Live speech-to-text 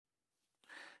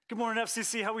Good morning,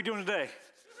 FCC. How are we doing today?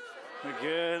 We're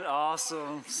good.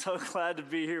 Awesome. So glad to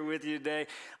be here with you today.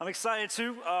 I'm excited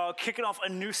to kicking off a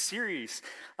new series,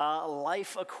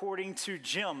 Life According to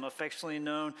Jim, affectionately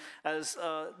known as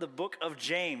the book of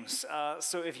James.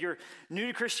 So if you're new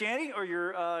to Christianity or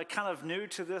you're kind of new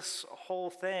to this whole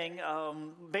thing,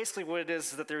 basically what it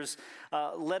is that there's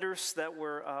letters that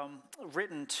were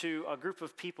written to a group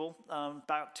of people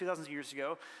about 2,000 years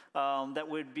ago that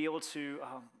would be able to,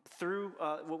 through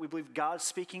what we believe God's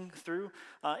speaking through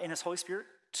in His Holy Spirit,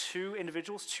 to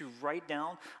individuals to write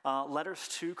down letters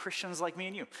to Christians like me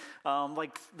and you.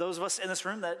 Like those of us in this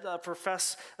room that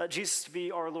profess Jesus to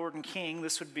be our Lord and King,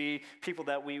 this would be people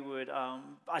that we would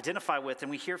identify with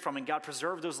and we hear from, and God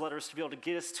preserved those letters to be able to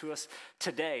get us to us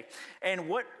today. And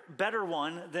what better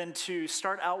one than to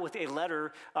start out with a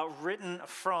letter written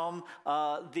from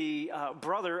the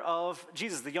brother of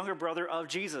Jesus, the younger brother of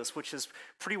Jesus, which is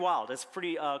pretty wild. It's a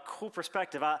pretty cool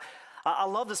perspective. I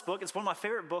love this book. It's one of my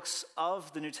favorite books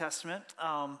of the New Testament,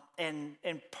 and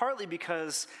partly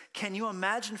because, can you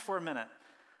imagine for a minute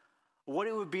what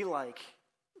it would be like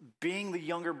being the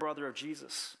younger brother of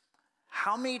Jesus?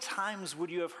 How many times would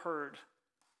you have heard,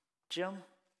 Jim,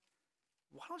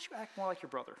 why don't you act more like your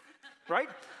brother, right?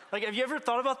 Like, have you ever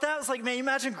thought about that? It's like, man, you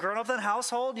imagine growing up in that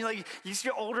household, you see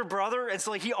your older brother, and so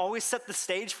like he always set the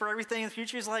stage for everything in the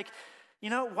future. He's like,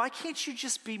 why can't you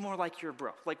just be more like your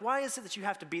bro? Like, why is it that you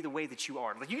have to be the way that you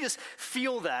are? Like, you just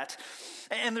feel that.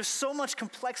 And there's so much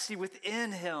complexity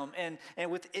within him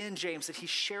and within James that he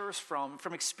shares from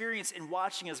experience in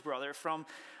watching his brother, from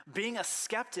being a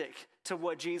skeptic to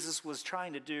what Jesus was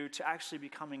trying to do, to actually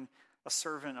becoming a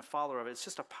servant, a follower of it. It's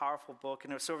just a powerful book.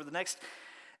 And so over the next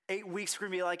 8 weeks, we're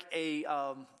going to be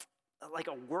like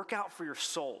a workout for your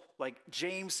soul. Like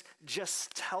James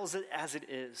just tells it as it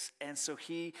is. And so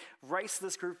he writes to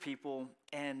this group of people,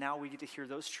 and now we get to hear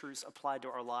those truths applied to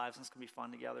our lives, and it's going to be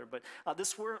fun together. But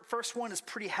this first one is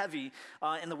pretty heavy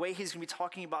in the way he's going to be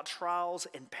talking about trials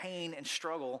and pain and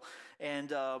struggle.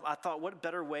 And I thought, what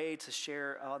better way to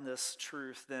share on this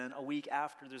truth than a week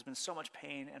after there's been so much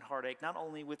pain and heartache, not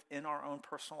only within our own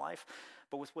personal life,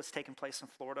 but with what's taken place in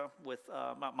Florida. With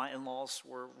my in-laws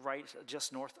were right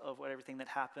just north of everything that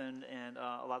happened, and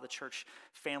a lot of the church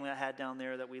family I had down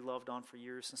there that we loved on for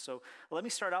years. And so let me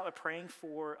start out by praying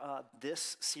for this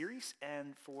series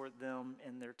and for them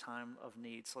in their time of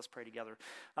need. So let's pray together.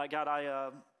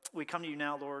 God, we come to you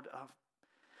now, Lord,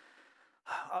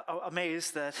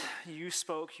 amazed that you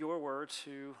spoke your word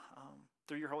to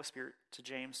through your Holy Spirit to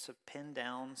James to pin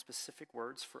down specific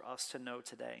words for us to know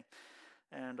today.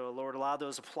 And Lord, allow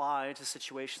those apply to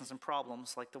situations and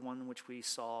problems like the one which we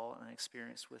saw and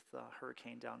experienced with the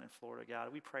hurricane down in Florida.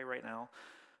 God, we pray right now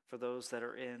for those that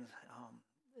are in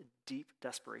deep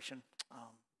desperation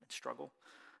and struggle.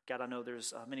 God, I know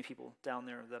there's many people down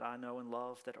there that I know and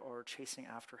love that are chasing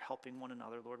after helping one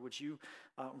another. Lord, would you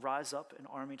rise up an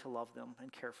army to love them and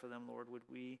care for them? Lord, would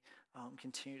we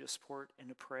continue to support and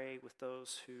to pray with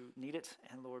those who need it?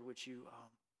 And Lord, would you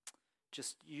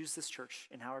just use this church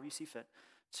in however you see fit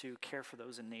to care for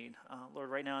those in need. Lord,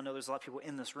 right now I know there's a lot of people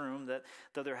in this room that,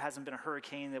 though there hasn't been a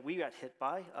hurricane that we got hit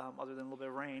by, other than a little bit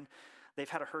of rain, they've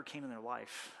had a hurricane in their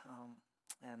life,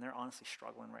 and they're honestly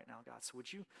struggling right now, God. So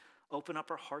would you open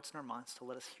up our hearts and our minds to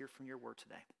let us hear from your word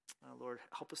today? Lord,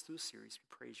 help us through the series.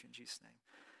 We praise you in Jesus'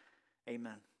 name.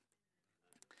 Amen.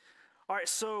 All right,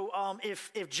 so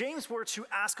if James were to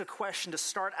ask a question to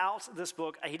start out this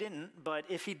book, he didn't, but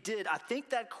if he did, I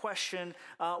think that question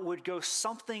would go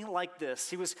something like this.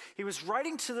 He was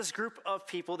writing to this group of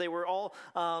people. They were all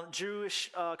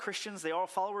Jewish Christians. They are all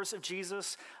followers of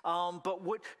Jesus. But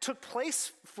what took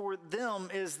place for them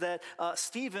is that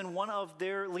Stephen, one of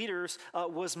their leaders,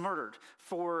 was murdered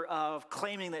for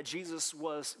claiming that Jesus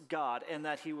was God and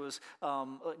that he was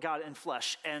God in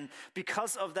flesh. And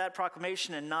because of that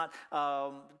proclamation and not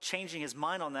changing his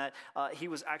mind on that, he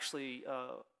was actually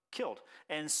killed.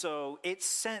 And so it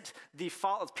sent the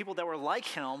people that were like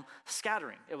him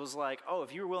scattering. It was like, oh,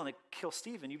 if you were willing to kill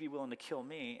Stephen, you'd be willing to kill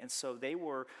me. And so they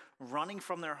were running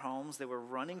from their homes. They were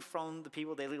running from the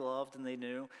people they loved and they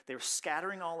knew. They were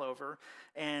scattering all over.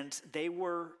 And they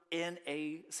were in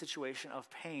a situation of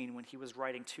pain when he was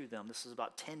writing to them. This is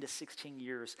about 10 to 16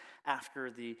 years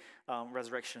after the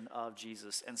resurrection of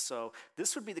Jesus. And so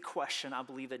this would be the question I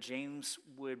believe that James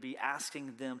would be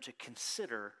asking them to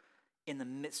consider in the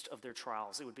midst of their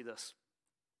trials. It would be this: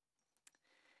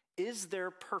 is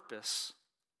there purpose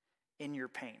in your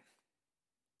pain?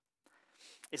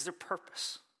 Is there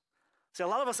purpose? See, a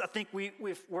lot of us, I think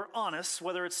if we're honest,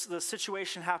 whether it's the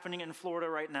situation happening in Florida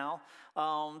right now,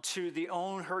 to the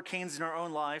own hurricanes in our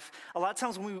own life, a lot of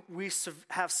times when we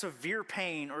have severe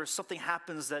pain or something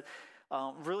happens that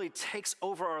really takes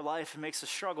over our life and makes us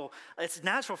struggle, it's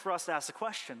natural for us to ask the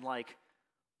question, like,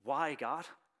 why, God?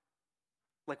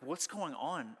 Like, what's going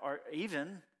on? Or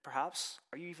even, perhaps,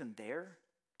 are you even there?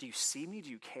 Do you see me? Do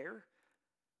you care?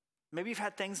 Maybe you've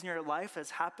had things in your life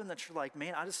that's happened that you're like,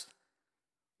 man,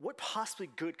 what possibly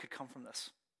good could come from this?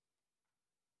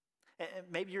 And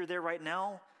maybe you're there right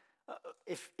now.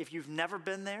 If you've never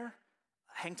been there,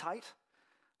 hang tight.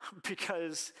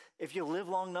 Because if you live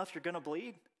long enough, you're going to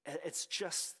bleed. It's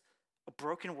just a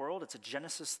broken world. It's a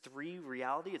Genesis 3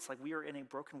 reality. It's like we are in a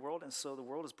broken world, and so the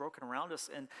world is broken around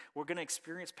us, and we're going to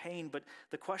experience pain. But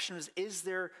the question is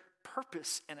there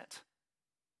purpose in it?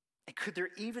 And could there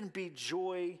even be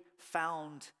joy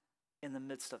found in the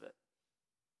midst of it?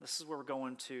 This is where we're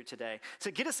going to today. To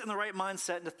get us in the right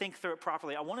mindset and to think through it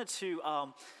properly, I wanted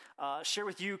to share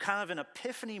with you kind of an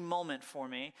epiphany moment for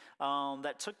me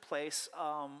that took place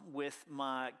with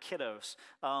my kiddos.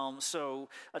 So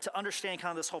to understand kind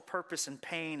of this whole purpose and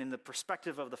pain and the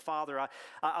perspective of the father,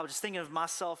 I was just thinking of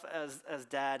myself as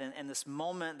dad and this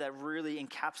moment that really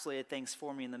encapsulated things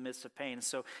for me in the midst of pain.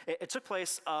 So it took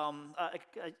place a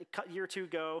year or two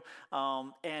ago, so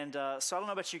I don't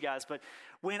know about you guys, but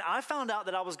when I found out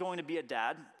that I was going to be a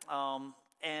dad,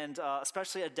 and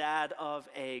especially a dad of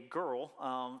a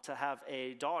girl, to have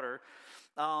a daughter,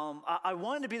 I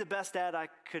wanted to be the best dad I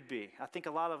could be. I think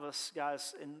a lot of us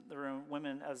guys in the room,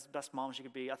 women, as best moms you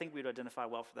could be, I think we'd identify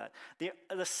well for that.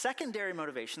 The secondary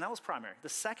motivation, that was primary. The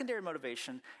secondary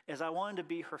motivation is I wanted to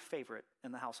be her favorite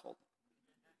in the household.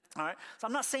 All right? So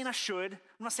I'm not saying I should.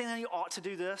 I'm not saying that you ought to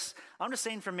do this. I'm just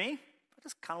saying for me, I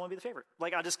just kind of want to be the favorite.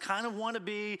 Like, I just kind of want to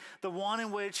be the one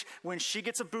in which when she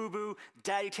gets a boo-boo,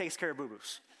 daddy takes care of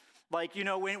boo-boos. Like, you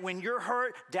know, when you're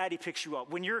hurt, daddy picks you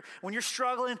up. When you're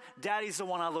struggling, daddy's the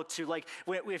one I look to. Like,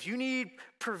 if you need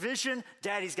provision,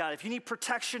 daddy's got it. If you need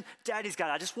protection, daddy's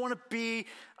got it.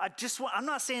 I'm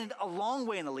not saying a long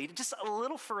way in the lead, just a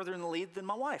little further in the lead than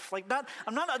my wife. Like,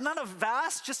 I'm not a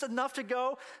vast, just enough to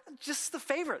go, just the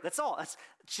favorite. That's all. That's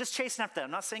just chasing after that.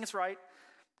 I'm not saying it's right.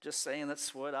 Just saying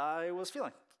that's what I was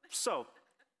feeling. So,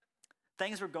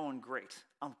 things were going great.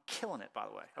 I'm killing it, by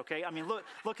the way, okay? I mean,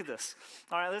 look at this.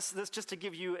 All right, this just to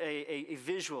give you a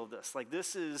visual of this. Like,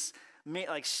 this is me,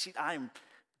 like, I'm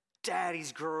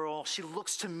daddy's girl. She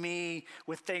looks to me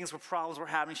with things, with problems we're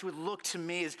having. She would look to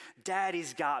me as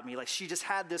daddy's got me. Like, she just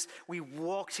had this, we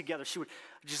walked together. She would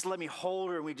just let me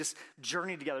hold her, and we just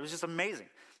journeyed together. It was just amazing.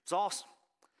 It was awesome.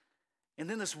 And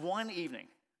then this one evening,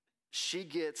 she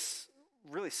gets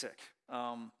really sick,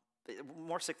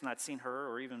 more sick than I'd seen her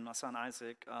or even my son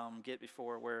Isaac get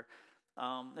before, where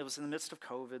it was in the midst of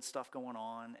COVID stuff going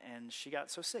on, and she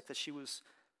got so sick that she was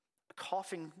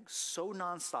coughing so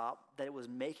nonstop that it was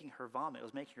making her vomit. It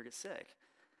was making her get sick.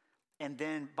 And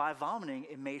then by vomiting,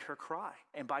 it made her cry.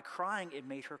 And by crying, it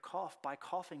made her cough. By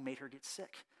coughing, made her get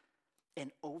sick. And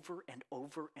over and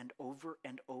over and over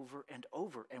and over and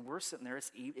over. And we're sitting there,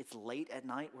 it's late at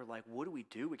night. We're like, what do we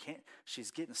do? We can't,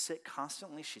 she's getting sick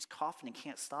constantly. She's coughing and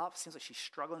can't stop. It seems like she's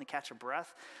struggling to catch her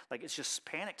breath. Like, it's just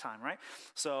panic time, right?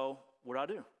 So what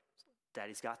do?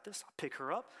 Daddy's got this. I pick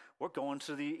her up. We're going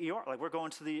to the ER. Like, we're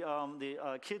going to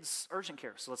the kids' urgent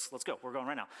care. So let's go. We're going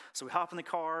right now. So we hop in the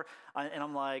car, and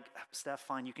I'm like, Steph,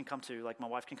 fine, you can come too. Like, my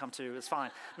wife can come too. It's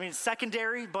fine. I mean, it's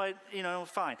secondary, but,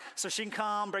 fine. So she can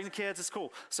come, bring the kids. It's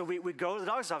cool. So we go to the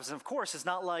doctor's office. And, of course, it's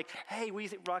not like, hey, we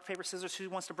rock, paper, scissors. Who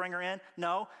wants to bring her in?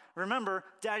 No. Remember,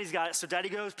 daddy's got it. So daddy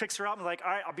goes, picks her up, and like,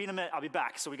 all right, I'll be in a minute. I'll be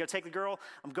back. So we go take the girl.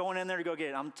 I'm going in there to go get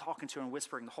it. I'm talking to her and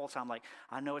whispering the whole time, like,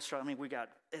 I know it's struggling. I mean,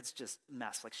 it's just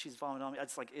mess. Like, she's vomiting on me.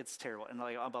 It's terrible. And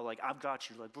I've got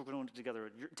you. Like, we're going to do it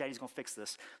together. Your daddy's going to fix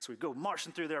this. So we go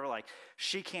marching through there. We're like,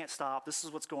 she can't stop. This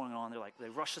is what's going on. They're like, they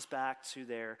rush us back to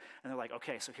there. And they're like,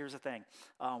 okay, so here's the thing.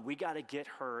 We got to get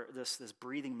her this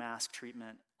breathing mask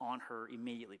treatment on her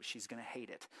immediately, but she's going to hate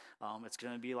it. It's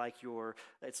going to be like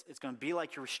it's going to be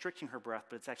like you're restricting her breath,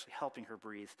 but it's actually helping her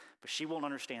breathe. But she won't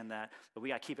understand that. But we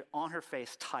got to keep it on her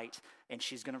face tight, and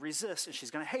she's going to resist, and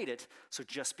she's going to hate it. So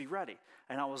just be ready.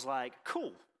 And I was like,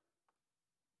 cool.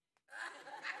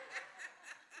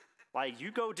 Like,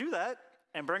 you go do that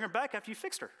and bring her back after you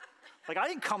fixed her. Like, I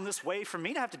didn't come this way for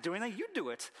me to have to do anything. You do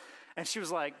it. And she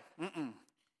was like,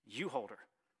 you hold her.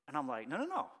 And I'm like,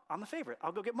 no, I'm the favorite.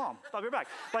 I'll go get mom. I'll be right back.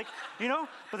 Like,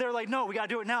 but they're like, no, we got to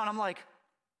do it now. And I'm like,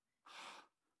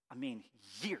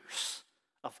 years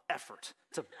of effort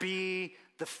to be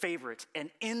the favorite. And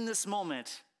in this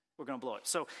moment, we're going to blow it.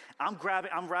 So I'm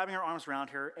grabbing her arms around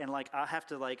her, and like I have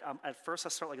to like, at first I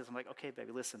start like this. I'm like, okay,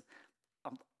 baby, listen.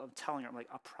 I'm telling her, I'm like,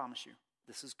 I promise you,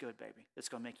 this is good, baby. It's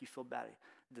going to make you feel better.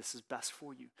 This is best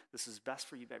for you. This is best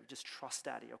for you, baby. Just trust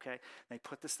daddy, okay? And they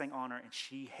put this thing on her, and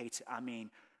she hates it. I mean,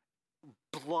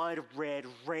 blood red,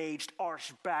 raged,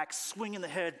 arched back, swinging the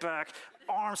head back,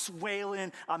 arms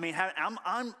wailing. I mean,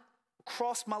 I'm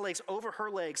crossed my legs over her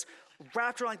legs,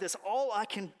 wrapped her like this. All I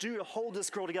can do to hold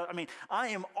this girl together. I mean, I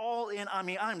am all in. I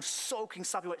mean, I'm soaking,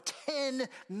 stopping. 10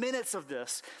 minutes of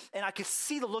this, and I could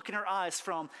see the look in her eyes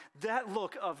from that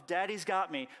look of daddy's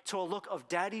got me to a look of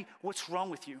daddy, what's wrong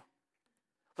with you?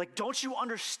 Like, don't you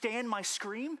understand my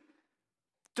scream?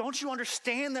 Don't you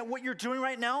understand that what you're doing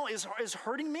right now is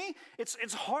hurting me?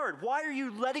 It's hard. Why are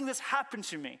you letting this happen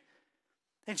to me?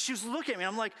 And she was looking at me.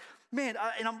 I'm like, man,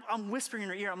 I'm whispering in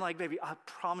her ear. I'm like, baby, I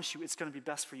promise you it's going to be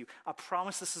best for you. I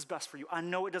promise this is best for you. I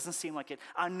know it doesn't seem like it.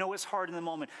 I know it's hard in the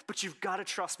moment, but you've got to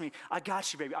trust me. I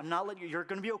got you, baby. I'm not letting you. You're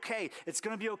going to be okay. It's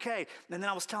going to be okay. And then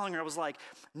I was telling her, I was like,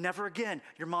 never again.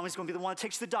 Your mommy's going to be the one that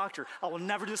takes you to the doctor. I will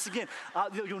never do this again.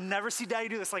 You'll never see daddy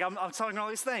do this. Like, I'm telling her all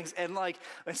these things. And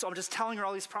so I'm just telling her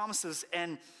all these promises.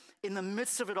 And in the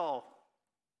midst of it all,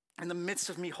 in the midst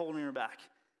of me holding her back,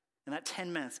 in that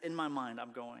 10 minutes, in my mind,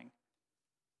 I'm going,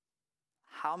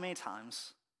 how many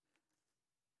times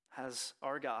has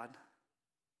our God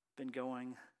been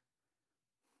going,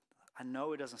 I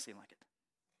know it doesn't seem like it.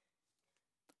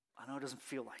 I know it doesn't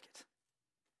feel like it.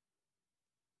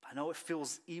 I know it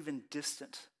feels even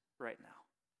distant right now.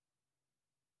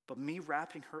 But me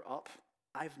wrapping her up,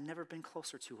 I've never been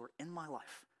closer to her in my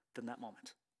life than that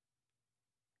moment.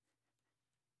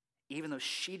 Even though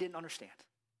she didn't understand,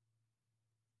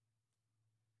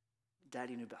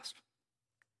 Daddy knew best.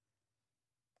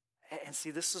 And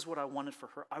see, this is what I wanted for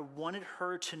her. I wanted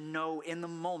her to know in the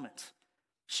moment.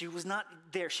 She was not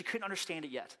there. She couldn't understand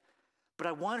it yet. But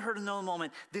I wanted her to know in the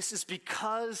moment, this is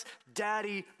because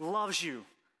Daddy loves you.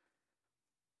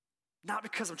 Not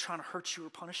because I'm trying to hurt you or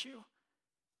punish you.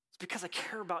 It's because I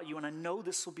care about you and I know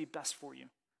this will be best for you.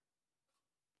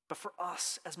 But for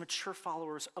us as mature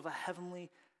followers of a heavenly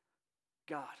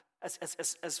God,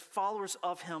 as followers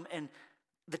of him, and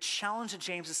the challenge that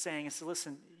James is saying is to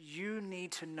listen, you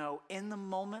need to know in the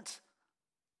moment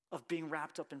of being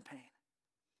wrapped up in pain,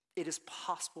 it is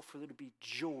possible for there to be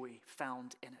joy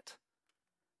found in it.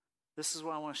 This is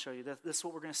what I want to show you. This is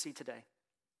what we're going to see today.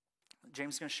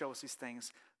 James is going to show us these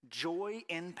things. Joy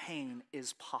in pain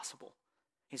is possible.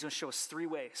 He's going to show us 3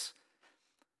 ways.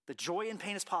 The joy in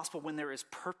pain is possible when there is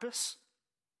purpose,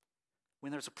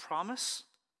 when there's a promise,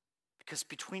 because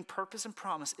between purpose and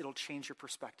promise, it'll change your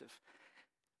perspective.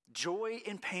 Joy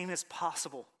in pain is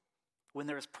possible when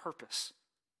there is purpose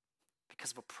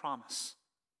because of a promise.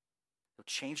 It'll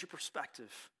change your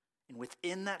perspective, and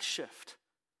within that shift,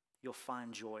 you'll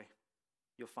find joy.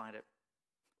 You'll find it.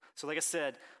 So like I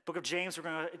said, book of James, we're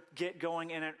going to get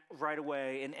going in it right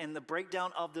away. And the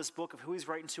breakdown of this book, of who he's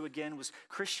writing to again, was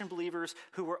Christian believers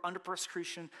who were under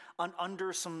persecution,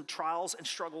 under some trials and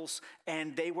struggles,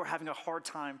 and they were having a hard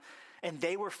time. And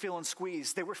they were feeling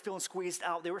squeezed. They were feeling squeezed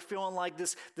out. They were feeling like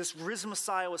this risen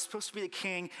Messiah was supposed to be the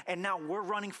king, and now we're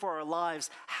running for our lives.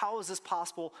 How is this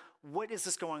possible? What is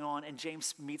this going on? And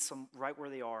James meets them right where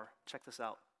they are. Check this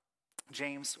out.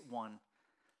 James 1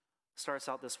 starts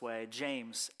out this way.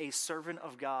 James, a servant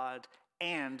of God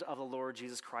and of the Lord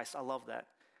Jesus Christ. I love that.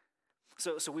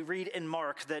 So we read in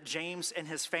Mark that James and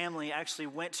his family actually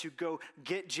went to go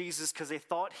get Jesus because they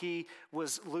thought he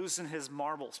was losing his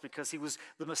marbles because he was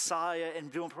the Messiah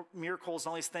and doing miracles and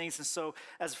all these things. And so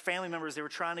as family members, they were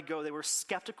trying to go. They were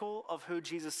skeptical of who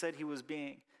Jesus said he was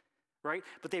being, right?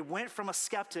 But they went from a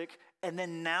skeptic, and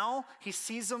then now he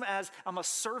sees them as, I'm a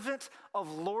servant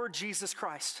of Lord Jesus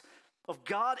Christ, of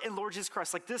God and Lord Jesus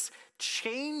Christ. Like this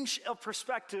change of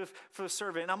perspective for the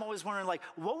servant. And I'm always wondering, like,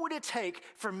 what would it take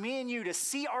for me and you to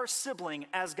see our sibling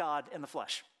as God in the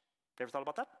flesh? You ever thought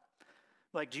about that?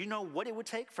 Like, do you know what it would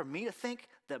take for me to think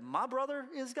that my brother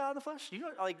is God in the flesh? Do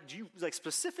you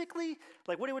specifically,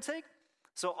 like what it would take?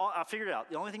 So I figured it out.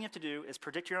 The only thing you have to do is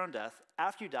predict your own death.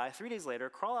 After you die, 3 days later,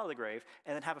 crawl out of the grave,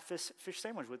 and then have a fish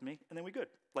sandwich with me, and then we good.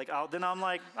 Then I'm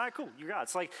like, all right, cool, you're God.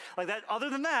 It's like that.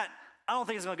 Other than that, I don't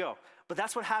think it's going to go. But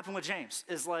that's what happened with James,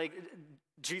 is like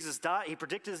Jesus died. He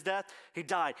predicted his death. He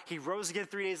died. He rose again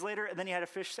 3 days later, and then he had a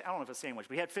fish. I don't know if it's a sandwich,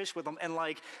 but he had fish with him, and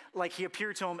like he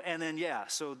appeared to him, and then, yeah.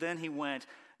 So then he went,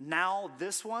 now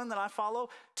this one that I follow,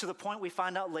 to the point we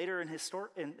find out later in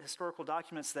historical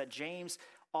documents that James,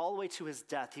 all the way to his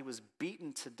death, he was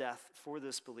beaten to death for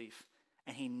this belief,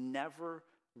 and he never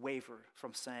wavered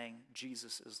from saying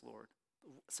Jesus is Lord.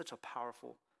 Such a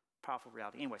powerful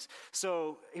reality. Anyways,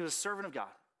 so he was a servant of God.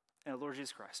 and the Lord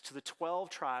Jesus Christ, to the 12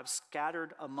 tribes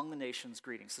scattered among the nations,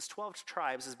 greetings. This 12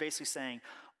 tribes is basically saying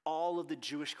all of the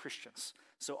Jewish Christians.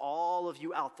 So all of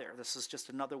you out there, this is just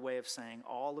another way of saying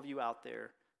all of you out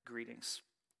there, greetings.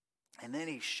 And then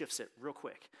he shifts it real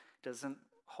quick. Doesn't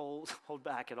hold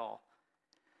back at all.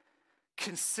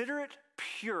 Consider it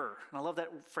pure. And I love that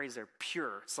phrase there,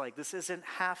 pure. It's like this isn't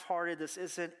half-hearted, this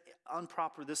isn't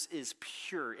improper, this is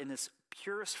pure in its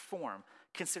purest form.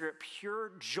 Consider it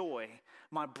pure joy,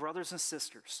 my brothers and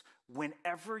sisters,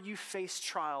 whenever you face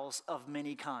trials of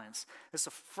many kinds. This is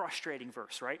a frustrating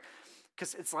verse, right?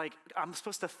 Because it's like I'm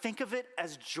supposed to think of it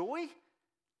as joy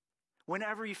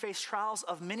whenever you face trials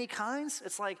of many kinds.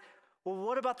 It's like, well,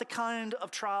 what about the kind of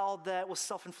trial that was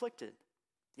self-inflicted?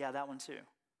 Yeah, that one too.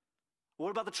 What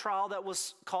about the trial that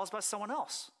was caused by someone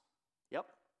else? Yep.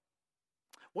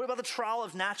 What about the trial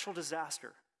of natural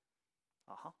disaster?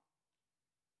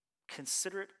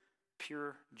 Consider it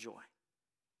pure joy.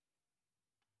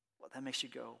 Well, that makes you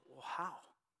go, well, how?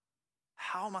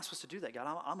 How am I supposed to do that, God?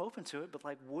 I'm open to it, but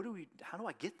like, how do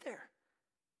I get there?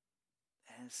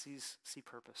 And see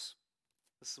purpose.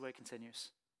 This is the way it continues.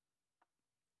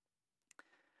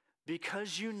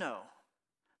 Because you know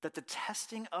that the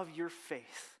testing of your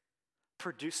faith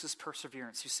produces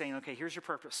perseverance. You're saying, okay, here's your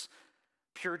purpose.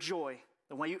 Pure joy.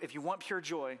 If you want pure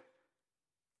joy,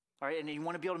 all right, and you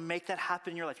want to be able to make that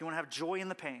happen in your life, you want to have joy in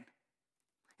the pain,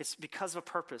 it's because of a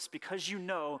purpose, because you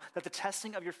know that the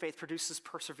testing of your faith produces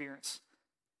perseverance.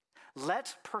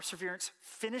 Let perseverance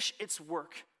finish its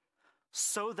work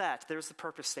so that, there's the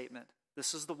purpose statement,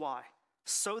 this is the why,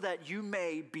 so that you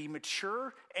may be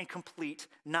mature and complete,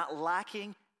 not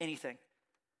lacking anything.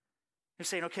 You're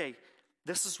saying, okay,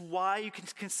 this is why you can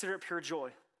consider it pure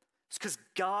joy. It's because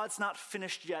God's not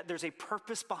finished yet. There's a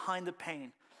purpose behind the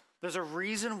pain. There's a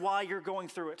reason why you're going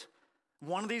through it.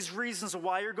 One of these reasons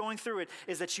why you're going through it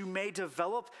is that you may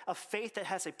develop a faith that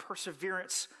has a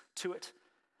perseverance to it.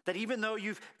 That even though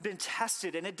you've been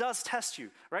tested, and it does test you,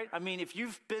 right? I mean, if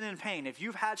you've been in pain, if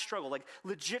you've had struggle, like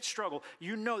legit struggle,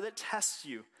 you know that tests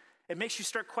you. It makes you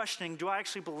start questioning, do I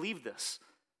actually believe this?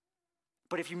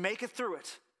 But if you make it through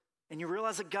it, and you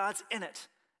realize that God's in it,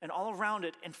 and all around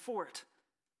it, and for it,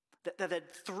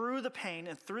 that through the pain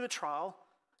and through the trial,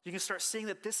 you can start seeing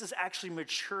that this is actually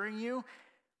maturing you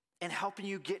and helping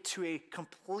you get to a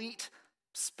complete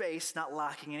space, not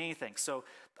lacking in anything. So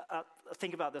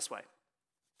think about it this way.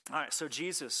 All right, so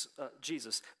Jesus,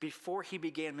 before he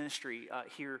began ministry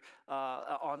here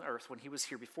on earth, when he was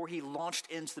here, before he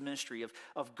launched into the ministry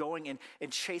of going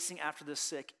and chasing after the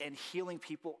sick and healing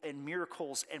people and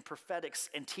miracles and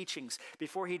prophetics and teachings,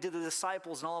 before he did the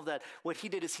disciples and all of that, what he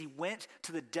did is he went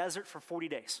to the desert for 40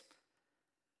 days.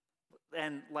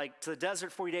 And like to the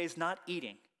desert 40 days, not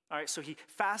eating. All right, so he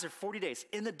fasted 40 days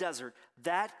in the desert.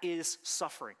 That is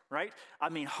suffering, right? I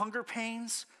mean, hunger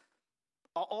pains,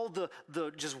 all the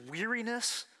just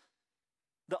weariness,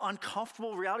 the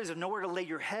uncomfortable realities of nowhere to lay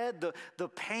your head, the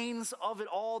pains of it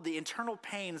all, the internal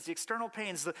pains, the external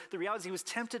pains, the realities he was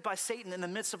tempted by Satan in the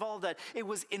midst of all of that. It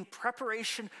was in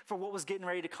preparation for what was getting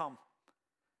ready to come.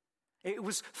 It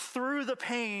was through the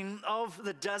pain of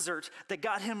the desert that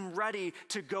got him ready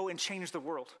to go and change the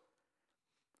world.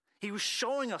 He was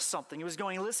showing us something. He was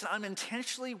going, listen, I'm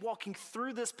intentionally walking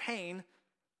through this pain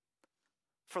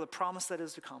for the promise that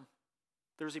is to come.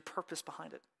 There's a purpose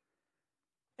behind it.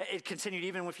 It continued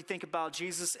even if you think about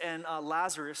Jesus and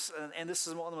Lazarus, and this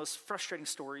is one of the most frustrating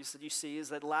stories that you see, is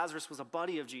that Lazarus was a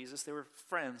buddy of Jesus. They were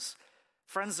friends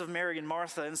of Mary and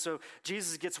Martha. And so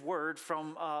Jesus gets word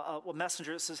from a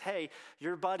messenger that says, hey,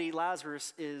 your buddy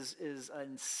Lazarus is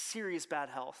in serious bad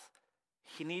health.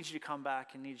 He needs you to come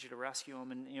back and needs you to rescue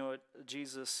him. And you know what?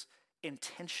 Jesus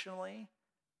intentionally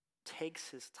takes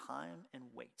his time and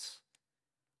waits.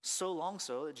 So long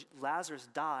so that Lazarus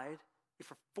died,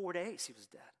 for 4 days he was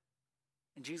dead.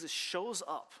 And Jesus shows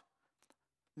up.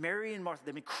 Mary and Martha,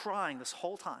 they've been crying this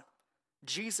whole time.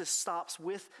 Jesus stops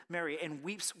with Mary and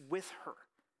weeps with her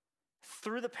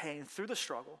through the pain, through the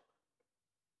struggle,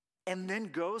 and then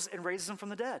goes and raises him from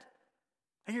the dead.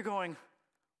 And you're going,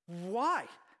 why?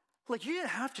 Like, you didn't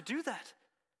have to do that.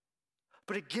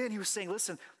 But again, he was saying,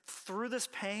 listen, through this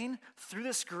pain, through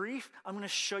this grief, I'm going to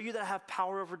show you that I have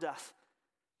power over death.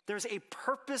 There's a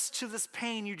purpose to this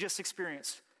pain you just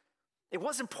experienced. It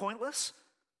wasn't pointless.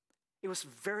 It was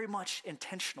very much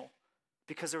intentional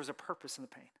because there was a purpose in the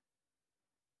pain.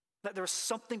 That there was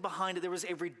something behind it. There was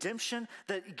a redemption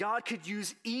that God could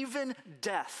use even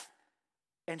death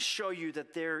and show you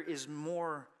that there is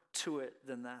more to it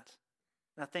than that.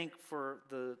 And I think for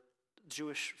the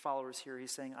Jewish followers here,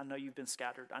 he's saying, I know you've been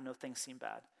scattered. I know things seem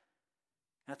bad.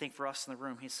 And I think for us in the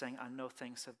room, he's saying, I know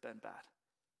things have been bad.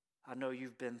 I know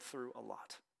you've been through a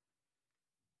lot.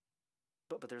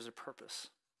 But there's a purpose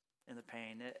in the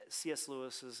pain. C.S.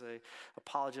 Lewis is an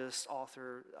apologist,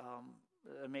 author,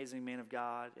 amazing man of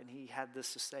God, and he had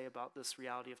this to say about this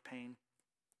reality of pain.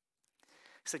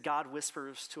 He said, God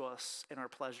whispers to us in our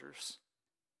pleasures.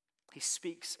 He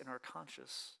speaks in our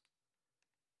conscience,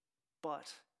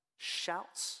 but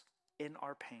shouts in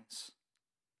our pains.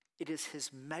 It is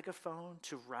his megaphone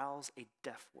to rouse a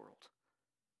deaf world.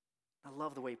 I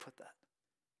love the way he put that,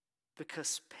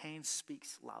 because pain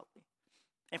speaks loudly.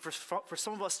 And for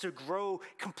some of us to grow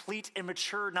complete and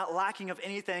mature, not lacking of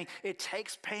anything, it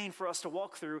takes pain for us to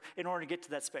walk through in order to get to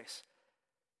that space.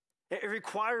 It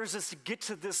requires us to get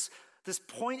to this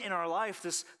point in our life,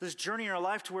 this journey in our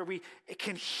life, to where we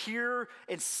can hear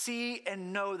and see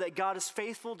and know that God is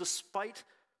faithful despite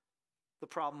the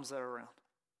problems that are around.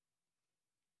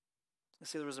 You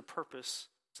see, there was a purpose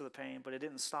to the pain, but it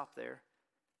didn't stop there.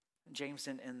 James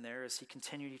didn't end there. As he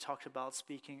continued, he talked about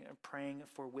speaking and praying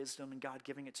for wisdom and God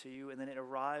giving it to you. And then it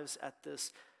arrives at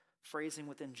this phrasing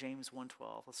within James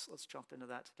 1:12. Let's jump into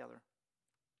that together.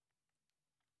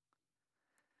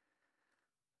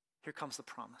 Here comes the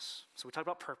promise. So we talked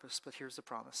about purpose, but here's the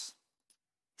promise.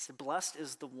 He said, blessed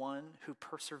is the one who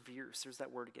perseveres. There's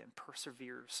that word again,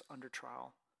 perseveres under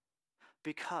trial.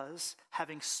 Because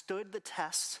having stood the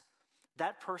test,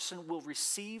 that person will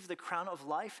receive the crown of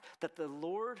life that the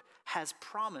Lord has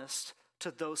promised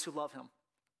to those who love him.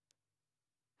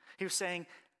 He was saying,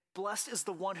 blessed is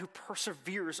the one who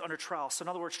perseveres under trial. So in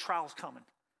other words, trial's coming,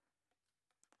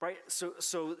 right? So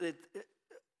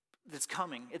it's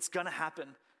coming. It's going to happen.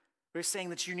 But he's saying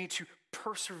that you need to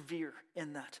persevere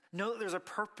in that. Know that there's a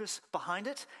purpose behind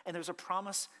it, and there's a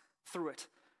promise through it.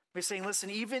 He's saying, listen,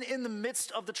 even in the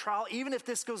midst of the trial, even if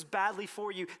this goes badly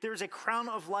for you, there's a crown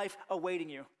of life awaiting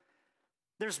you.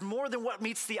 There's more than what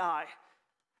meets the eye.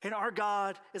 And our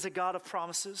God is a God of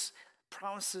promises,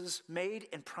 promises made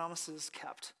and promises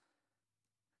kept.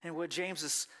 And what James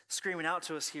is screaming out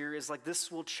to us here is like,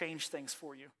 this will change things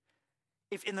for you.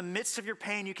 If in the midst of your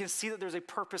pain, you can see that there's a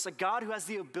purpose, a God who has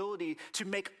the ability to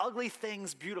make ugly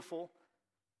things beautiful,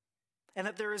 and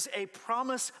that there is a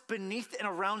promise beneath and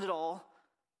around it all,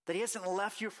 that he hasn't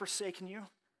left you or forsaken you,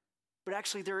 but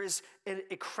actually there is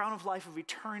a crown of life of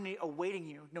eternity awaiting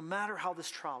you, no matter how this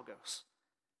trial goes.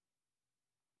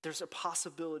 There's a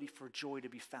possibility for joy to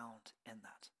be found in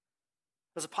that.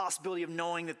 There's a possibility of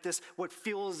knowing that this, what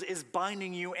feels is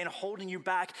binding you and holding you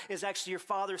back, is actually your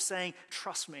Father saying,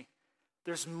 trust me.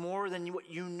 There's more than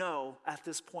what you know at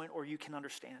this point or you can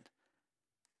understand.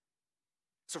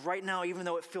 So right now, even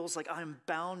though it feels like I'm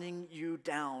bounding you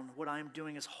down, what I'm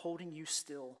doing is holding you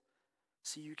still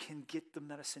so you can get the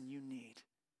medicine you need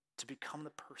to become the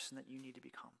person that you need to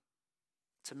become,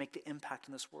 to make the impact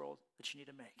in this world that you need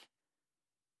to make.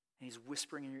 And he's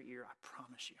whispering in your ear, I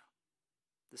promise you,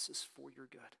 this is for your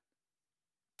good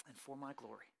and for my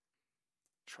glory.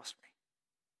 Trust me.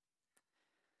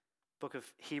 Book of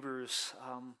Hebrews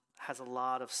has a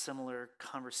lot of similar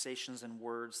conversations and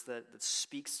words that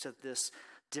speaks to this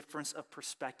difference of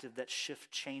perspective, that shift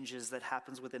changes that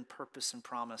happens within purpose and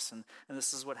promise. And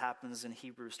this is what happens in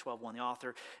Hebrews 12:1. The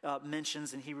author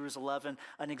mentions in Hebrews 11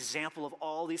 an example of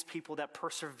all these people that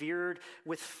persevered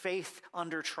with faith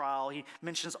under trial. He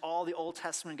mentions all the Old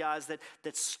Testament guys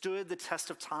that stood the test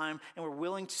of time and were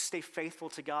willing to stay faithful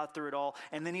to God through it all.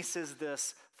 And then he says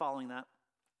this following that.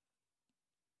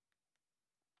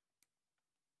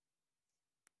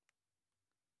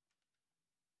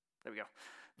 There we go.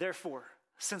 Therefore,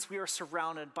 since we are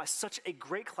surrounded by such a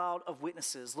great cloud of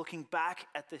witnesses, looking back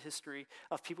at the history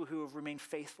of people who have remained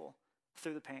faithful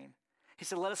through the pain, he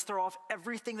said, let us throw off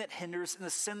everything that hinders and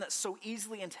the sin that so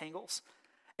easily entangles,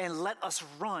 and let us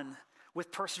run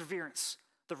with perseverance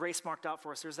the race marked out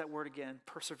for us. There's that word again,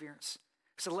 perseverance.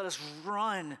 So let us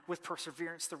run with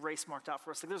perseverance the race marked out for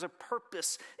us. Like, there's a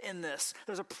purpose in this.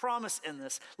 There's a promise in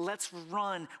this. Let's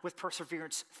run with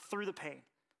perseverance through the pain.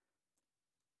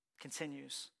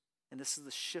 Continues, and this is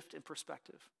the shift in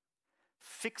perspective.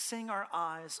 Fixing our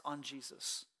eyes on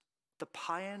Jesus, the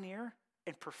pioneer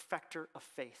and perfecter of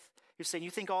faith. You're saying,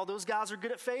 you think all those guys are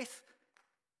good at faith?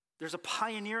 There's a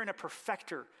pioneer and a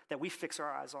perfecter that we fix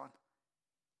our eyes on.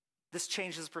 This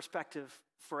changes perspective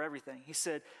for everything. He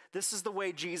said, this is the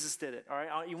way Jesus did it. All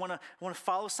right, you want to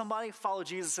follow somebody? Follow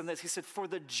Jesus in this. He said, for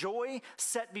the joy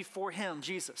set before him,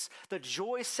 Jesus, the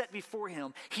joy set before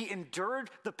him, he endured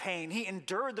the pain. He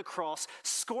endured the cross,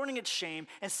 scorning its shame,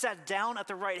 and sat down at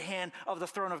the right hand of the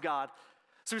throne of God.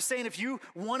 So he's saying, if you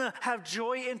want to have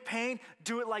joy in pain,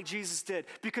 do it like Jesus did,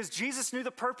 because Jesus knew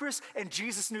the purpose and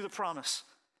Jesus knew the promise.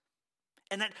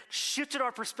 And that shifted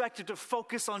our perspective to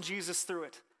focus on Jesus through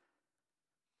it.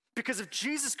 Because if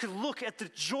Jesus could look at the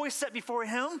joy set before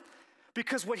him,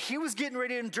 because what he was getting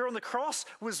ready to endure on the cross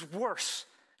was worse.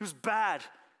 It was bad.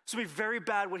 It would be very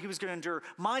bad what he was going to endure.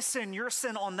 My sin, your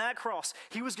sin on that cross,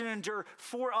 he was going to endure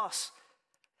for us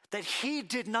that he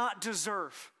did not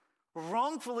deserve,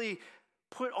 wrongfully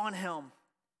put on him,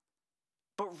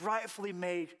 but rightfully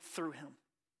made through him.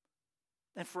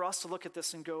 And for us to look at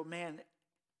this and go, man,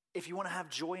 if you want to have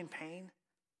joy in pain,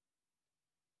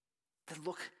 then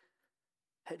look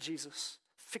at Jesus,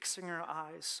 fixing our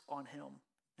eyes on him.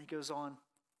 And he goes on,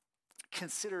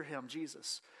 consider him,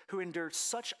 Jesus, who endured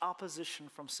such opposition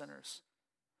from sinners,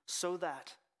 so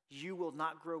that you will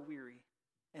not grow weary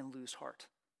and lose heart.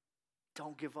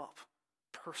 Don't give up.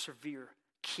 Persevere.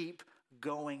 Keep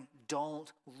going.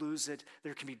 Don't lose it.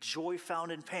 There can be joy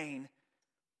found in pain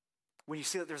when you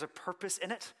see that there's a purpose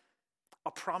in it,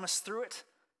 a promise through it,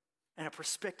 and a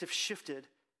perspective shifted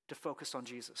to focus on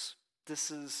Jesus. This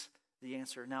is the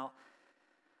answer. Now,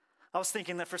 I was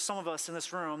thinking that for some of us in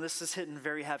this room, this is hitting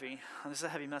very heavy. This is a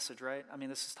heavy message, right? I mean,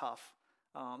 this is tough.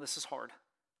 This is hard.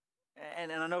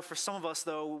 And I know for some of us,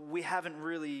 though, we haven't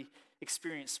really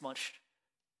experienced much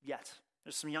yet.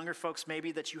 There's some younger folks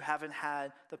maybe that you haven't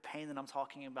had the pain that I'm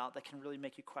talking about that can really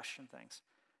make you question things.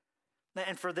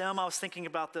 And for them, I was thinking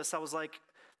about this. I was like,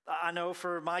 I know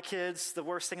for my kids, the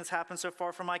worst thing that's happened so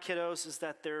far for my kiddos is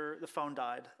that the phone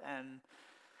died and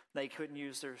they couldn't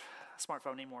use their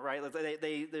smartphone anymore, right?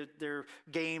 Their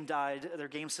game died, their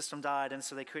game system died, and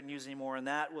so they couldn't use it anymore. And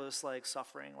that was like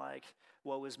suffering, like,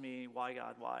 woe is me, why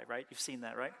God, why, right? You've seen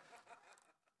that, right?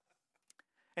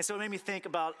 And so it made me think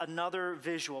about another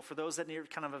visual, for those that need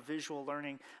kind of a visual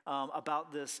learning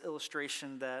about this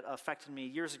illustration that affected me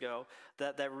years ago,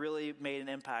 that really made an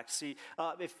impact. See,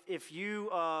 if you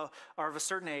are of a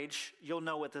certain age, you'll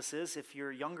know what this is. If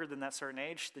you're younger than that certain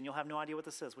age, then you'll have no idea what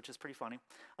this is, which is pretty funny.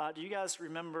 Do you guys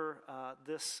remember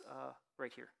this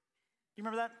right here? You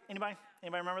remember that? Anybody?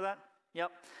 Anybody remember that?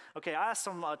 Yep. Okay, I asked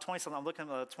some 20-something. I'm looking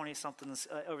at 20-somethings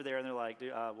over there, and they're like,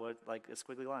 dude, what? Like, it's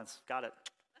squiggly lines. Got it.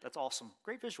 That's awesome.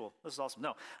 Great visual. This is awesome.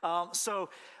 No. So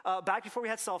back before we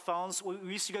had cell phones, we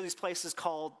used to go to these places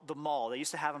called the mall. They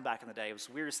used to have them back in the day. It was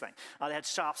the weirdest thing. They had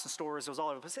shops and stores. It was all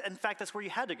over the place. In fact, that's where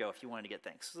you had to go if you wanted to get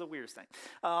things. It was the weirdest thing.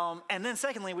 And then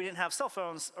secondly, we didn't have cell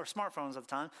phones or smartphones at the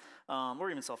time,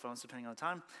 or even cell phones, depending on the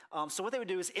time. So what they would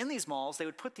do is in these malls, they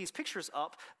would put these pictures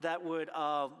up that would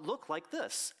look like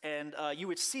this. And you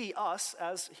would see us,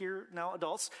 as here now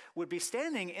adults, would be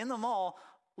standing in the mall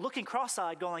looking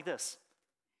cross-eyed, going like this.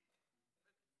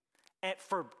 And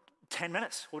for 10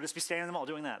 minutes, we'll just be standing in the mall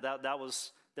doing that. That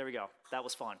was, there we go. That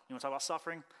was fun. You want to talk about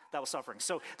suffering? That was suffering.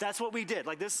 So that's what we did.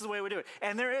 Like, this is the way we do it.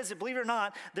 And there is, believe it or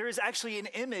not, there is actually an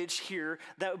image here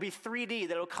that would be 3D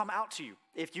that will come out to you.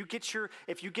 If you get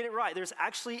it right, there's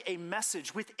actually a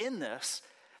message within this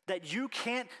that you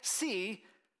can't see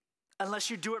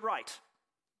unless you do it right.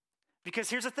 Because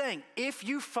here's the thing. If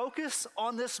you focus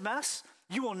on this mess,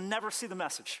 you will never see the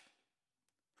message.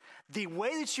 The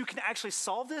way that you can actually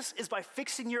solve this is by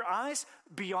fixing your eyes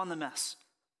beyond the mess.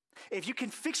 If you can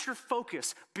fix your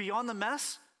focus beyond the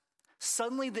mess,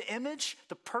 suddenly the image,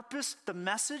 the purpose, the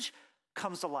message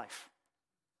comes to life.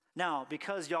 Now,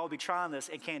 because y'all be trying this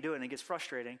and can't do it and it gets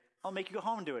frustrating, I'll make you go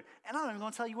home and do it. And I'm not even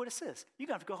going to tell you what it says. You're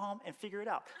going to have to go home and figure it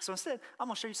out. So instead, I'm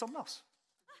going to show you something else.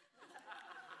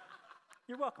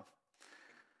 You're welcome.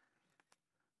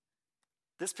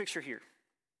 This picture here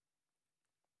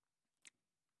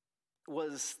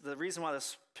was the reason why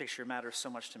this picture matters so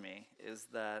much to me is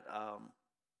that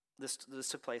this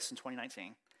took place in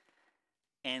 2019,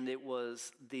 and it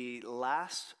was the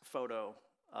last photo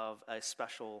of a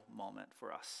special moment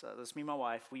for us. This was me and my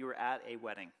wife. We were at a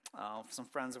wedding. Some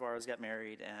friends of ours got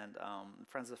married, and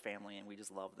friends of the family, and we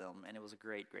just loved them, and it was a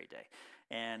great, great day.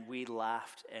 And we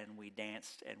laughed, and we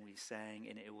danced, and we sang,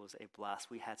 and it was a blast.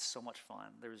 We had so much fun.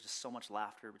 There was just so much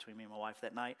laughter between me and my wife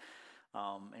that night,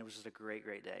 and it was just a great,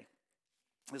 great day.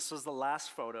 This was the last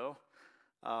photo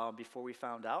before we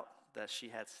found out that she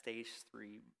had stage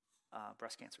 3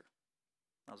 breast cancer.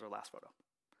 That was our last photo.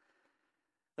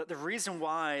 But the reason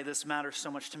why this matters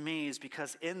so much to me is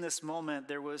because in this moment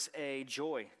there was a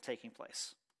joy taking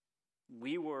place.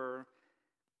 We were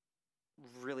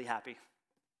really happy.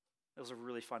 It was a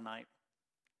really fun night,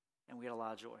 and we had a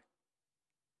lot of joy.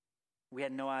 We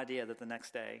had no idea that the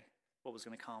next day what was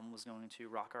going to come was going to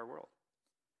rock our world.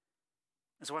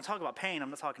 And so when I talk about pain, I'm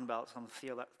not talking about some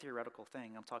theoretical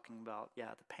thing. I'm talking about, the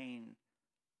pain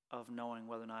of knowing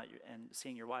whether or not and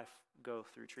seeing your wife go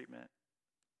through treatment.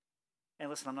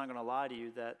 And listen, I'm not going to lie to you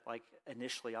that, like,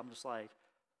 initially I'm just like,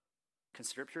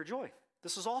 consider it pure joy.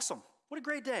 This is awesome. What a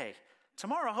great day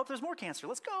Tomorrow, I hope there's more cancer.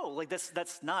 Let's go. Like,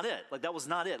 that's not it. Like, that was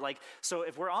not it. Like, so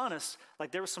if we're honest,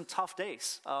 like, there were some tough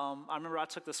days. I remember I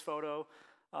took this photo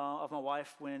of my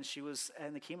wife when she was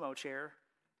in the chemo chair,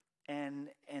 and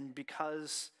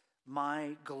because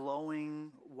my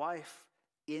glowing wife,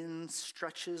 in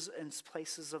stretches and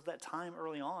places of that time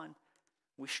early on,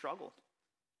 we struggled.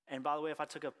 And by the way, if I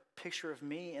took a picture of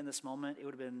me in this moment, it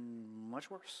would have been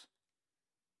much worse.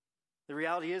 The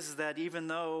reality is that even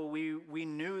though we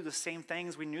knew the same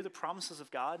things, we knew the promises of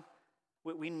God,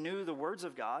 we knew the words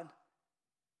of God,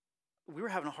 we were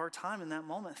having a hard time in that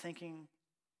moment thinking,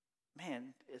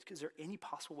 man, is there any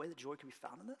possible way that joy could be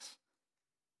found in this?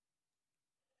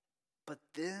 But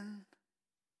then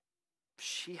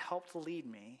she helped lead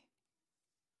me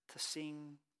to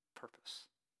seeing purpose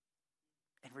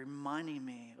and reminding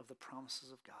me of the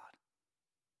promises of God.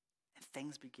 And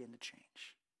things began to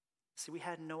change. See, we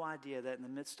had no idea that in the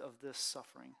midst of this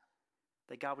suffering,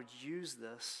 that God would use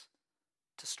this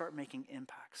to start making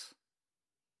impacts.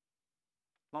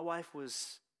 My wife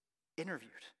was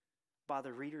interviewed by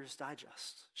the Reader's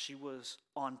Digest. She was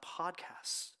on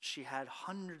podcasts. She had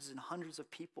hundreds and hundreds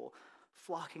of people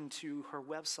flocking to her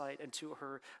website and to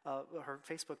her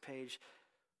Facebook page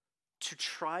to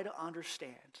try to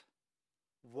understand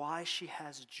why she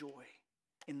has joy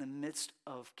in the midst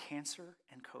of cancer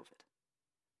and COVID.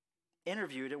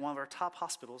 Interviewed at one of our top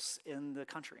hospitals in the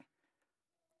country,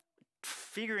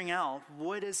 figuring out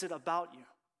what is it about you?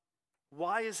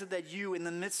 Why is it that you, in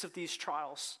the midst of these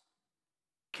trials,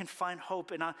 can find hope?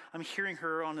 And I'm hearing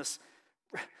her on this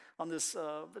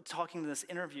talking to this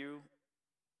interview,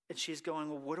 and she's going,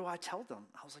 well, what do I tell them?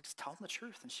 I was like, just tell them the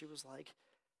truth. And she was like,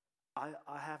 I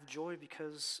have joy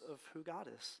because of who God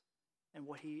is and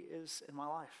what he is in my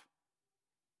life.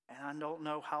 And I don't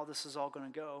know how this is all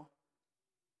going to go,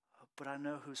 but I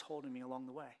know who's holding me along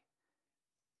the way.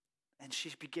 And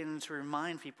she's beginning to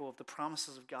remind people of the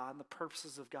promises of God and the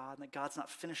purposes of God, and that God's not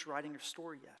finished writing her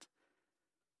story yet.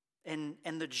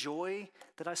 And the joy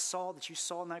that I saw, that you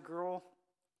saw in that girl,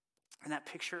 in that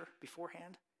picture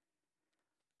beforehand,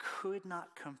 could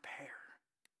not compare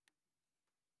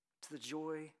to the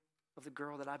joy of the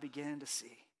girl that I began to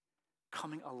see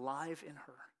coming alive in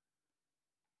her.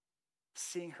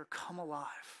 Seeing her come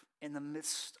alive in the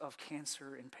midst of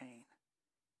cancer and pain.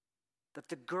 That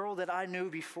the girl that I knew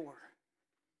before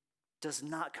does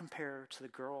not compare to the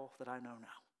girl that I know now.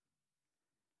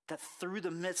 That through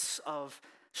the midst of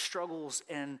struggles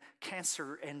and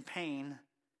cancer and pain,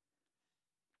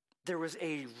 there was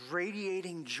a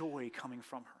radiating joy coming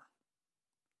from her.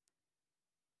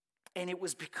 And it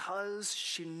was because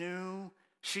she knew,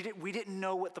 we didn't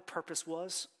know what the purpose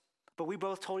was, but we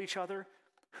both told each other,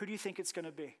 who do you think it's going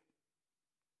to be?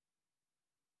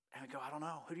 And we go, I don't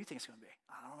know. Who do you think it's going to be?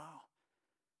 I don't know.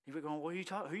 You were going, who are you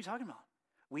talking about?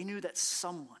 We knew that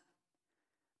someone,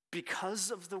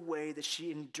 because of the way that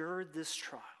she endured this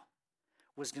trial,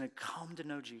 was going to come to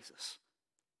know Jesus.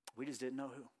 We just didn't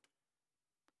know who.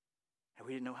 And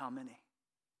we didn't know how many.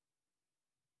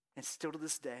 And still to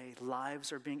this day,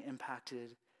 lives are being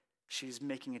impacted. She's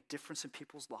making a difference in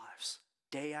people's lives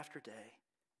day after day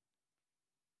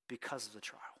because of the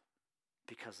trial,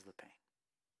 because of the pain.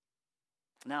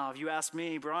 Now, if you ask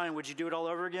me, Brian, would you do it all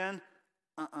over again?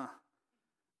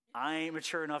 I ain't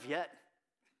mature enough yet.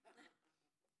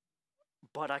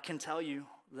 But I can tell you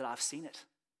that I've seen it.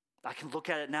 I can look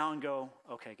at it now and go,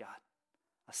 okay, God,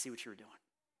 I see what you're doing.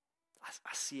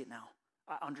 I see it now.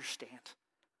 I understand.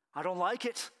 I don't like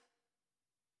it,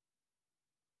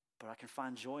 but I can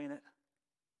find joy in it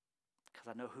because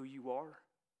I know who you are.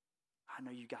 I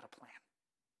know you got a plan.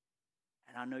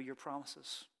 And I know your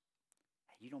promises.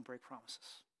 And you don't break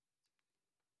promises.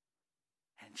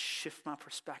 And shift my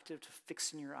perspective to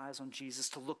fixing your eyes on Jesus,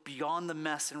 to look beyond the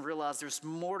mess and realize there's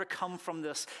more to come from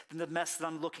this than the mess that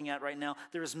I'm looking at right now.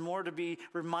 There's more to be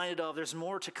reminded of. There's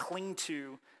more to cling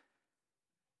to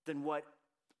than what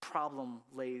problem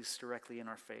lays directly in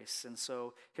our face. And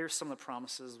so here's some of the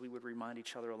promises we would remind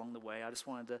each other along the way. I just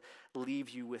wanted to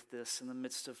leave you with this in the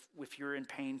midst of, if you're in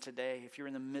pain today, if you're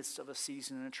in the midst of a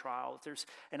season and a trial,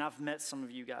 and I've met some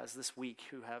of you guys this week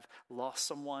who have lost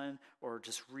someone or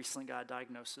just recently got a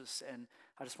diagnosis, and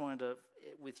I just wanted to,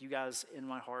 with you guys in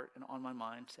my heart and on my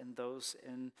mind, and those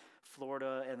in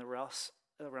Florida and the rest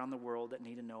around the world that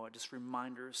need to know it, just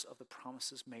reminders of the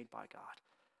promises made by God.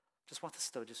 Just want this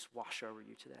to just wash over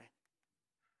you today.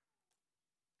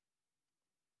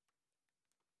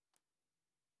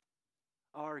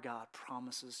 Our God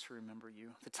promises to remember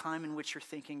you. The time in which you're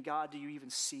thinking, God, do you even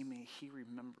see me? He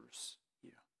remembers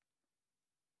you.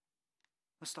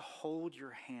 He wants to hold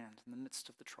your hand in the midst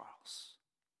of the trials.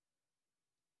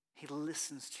 He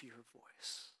listens to your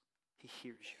voice. He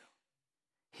hears you.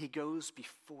 He goes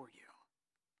before you.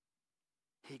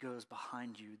 He goes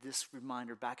behind you. This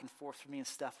reminder back and forth for me and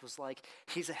Steph was like,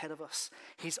 he's ahead of us.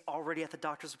 He's already at the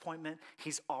doctor's appointment.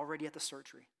 He's already at the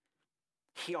surgery.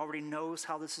 He already knows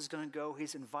how this is going to go.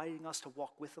 He's inviting us to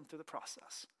walk with him through the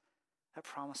process. That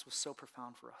promise was so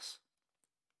profound for us.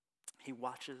 He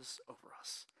watches over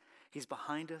us. He's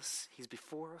behind us. He's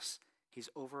before us. He's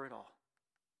over it all.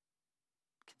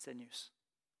 Continues.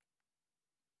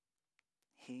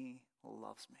 He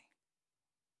loves me.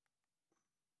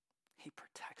 He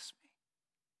protects me.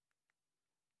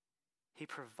 He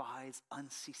provides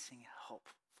unceasing help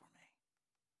for me.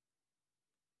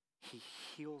 He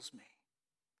heals me.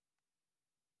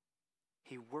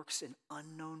 He works in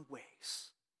unknown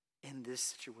ways in these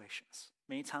situations.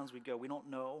 Many times we go, we don't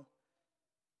know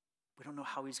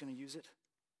how he's going to use it,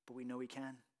 but we know he can,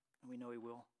 and we know he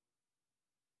will.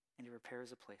 And he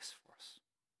repairs a place for us.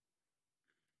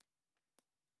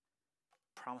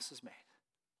 Promises made.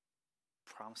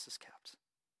 Promises kept.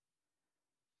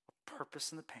 A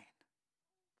purpose in the pain.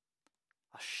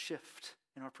 A shift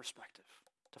in our perspective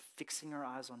to fixing our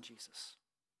eyes on Jesus.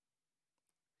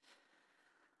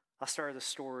 I started the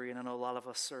story, and I know a lot of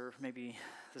us are, maybe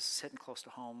this is hitting close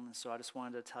to home, and so I just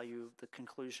wanted to tell you the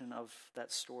conclusion of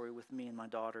that story with me and my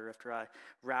daughter. After I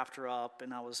wrapped her up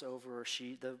and I was over,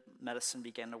 the medicine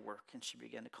began to work, and she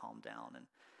began to calm down. And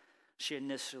she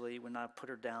initially, when I put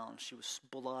her down, she was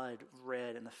blood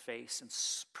red in the face and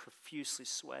profusely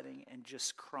sweating and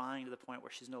just crying to the point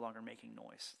where she's no longer making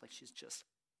noise. Like she's just,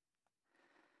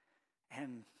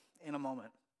 and in a moment,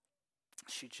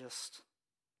 she just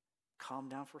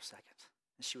calmed down for a second,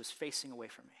 and she was facing away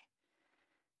from me.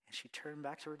 And she turned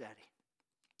back to her daddy,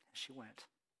 and she went,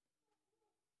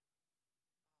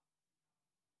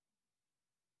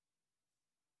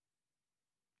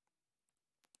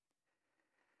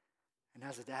 and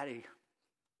as a daddy,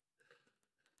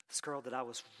 this girl that I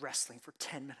was wrestling for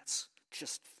 10 minutes,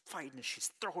 just fighting, and she's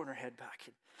throwing her head back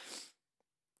and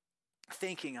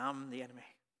thinking I'm the enemy.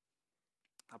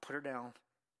 I put her down.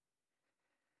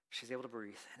 She's able to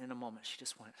breathe. And in a moment, she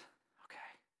just went, okay,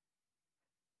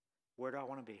 where do I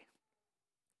want to be?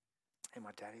 In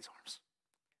my daddy's arms.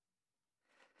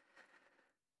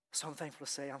 So I'm thankful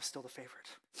to say I'm still the favorite.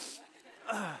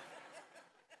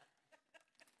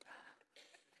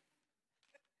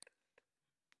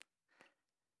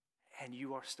 And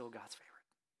you are still God's favorite.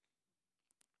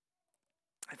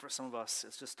 And for some of us,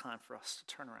 it's just time for us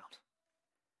to turn around.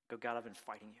 Go, God, I've been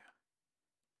fighting you.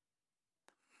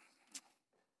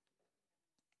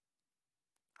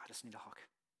 I just need a hug.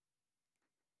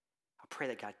 I pray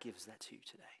that God gives that to you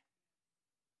today.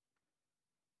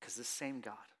 Because this same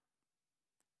God,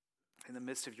 in the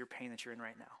midst of your pain that you're in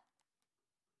right now,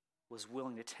 was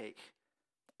willing to take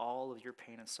all of your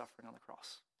pain and suffering on the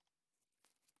cross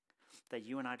that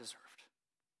you and I deserved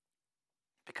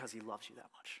because he loves you that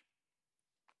much.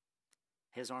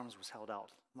 His arms was held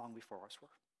out long before ours were.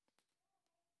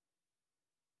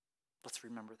 Let's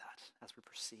remember that as we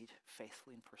proceed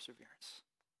faithfully in perseverance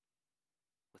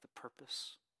with a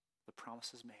purpose, the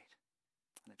promises made,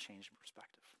 and a change in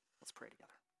perspective. Let's pray together.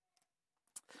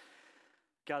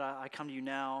 God, I come to you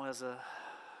now as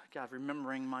God,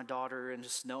 remembering my daughter and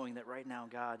just knowing that right now,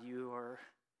 God, you are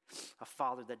a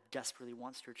father that desperately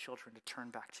wants your children to turn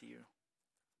back to you.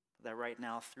 That right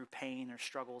now, through pain or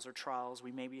struggles or trials,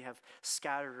 we maybe have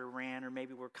scattered or ran, or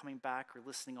maybe we're coming back or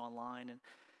listening online. And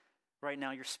right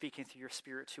now, you're speaking through your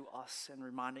Spirit to us and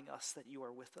reminding us that you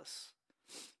are with us.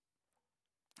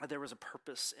 That there was a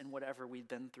purpose in whatever we'd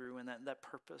been through, and that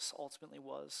purpose ultimately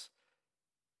was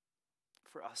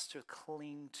for us to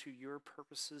cling to your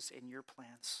purposes and your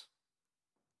plans,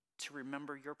 to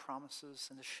remember your promises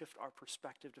and to shift our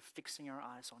perspective to fixing our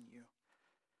eyes on you.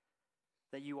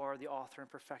 That you are the author and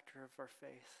perfecter of our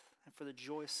faith, and for the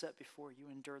joy set before you,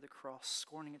 endure the cross,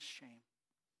 scorning its shame,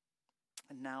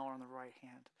 and now are on the right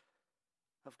hand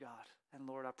of God. And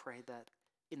Lord, I pray that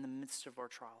in the midst of our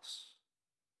trials,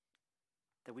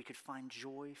 that we could find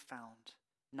joy found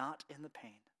not in the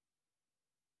pain,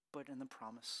 but in the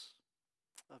promise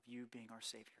of you being our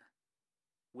Savior,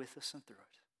 with us and through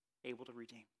it, able to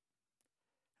redeem.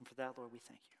 And for that, Lord, we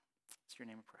thank you. It's your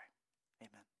name we pray.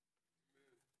 Amen.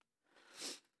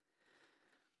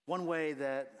 One way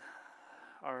that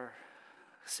our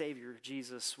Savior,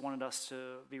 Jesus, wanted us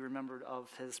to be remembered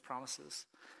of his promises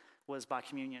was by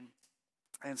communion.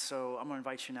 And so I'm going to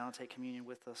invite you now to take communion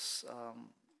with us.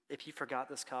 If you forgot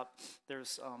this cup,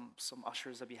 there's some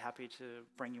ushers that'd be happy to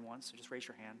bring you one. So just raise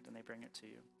your hand and they bring it to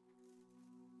you.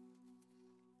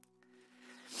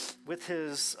 with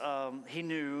his, he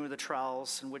knew the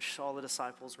trials in which all the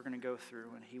disciples were going to go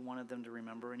through, and he wanted them to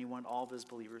remember, and he wanted all of his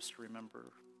believers to remember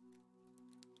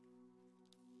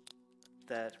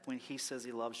that when he says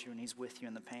he loves you and he's with you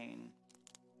in the pain,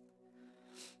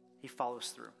 he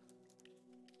follows through.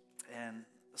 And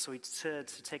so he said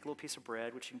to take a little piece of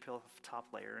bread, which you can peel off the top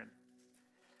layer, and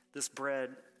this bread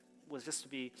was just to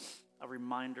be a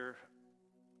reminder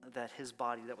that his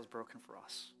body that was broken for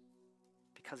us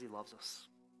because he loves us.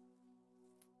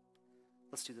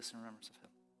 Let's do this in remembrance of him.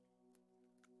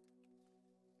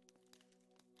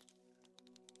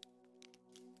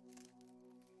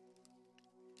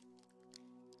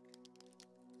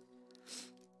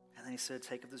 And then he said,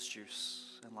 take of this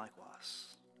juice, and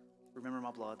likewise, remember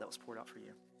my blood that was poured out for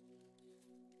you.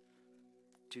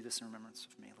 Do this in remembrance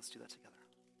of me. Let's do that together.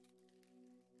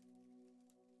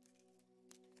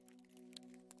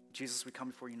 Jesus, we come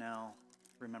before you now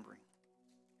remembering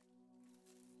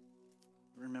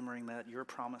that your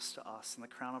promise to us and the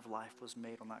crown of life was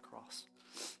made on that cross.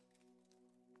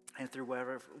 And through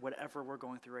whatever we're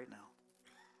going through right now,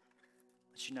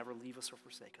 that you never leave us or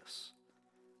forsake us,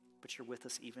 but you're with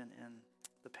us even in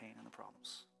the pain and the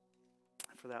problems.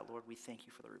 And for that, Lord, we thank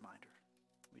you for the reminder.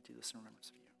 We do this in remembrance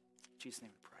of you. In Jesus'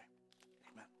 name we pray.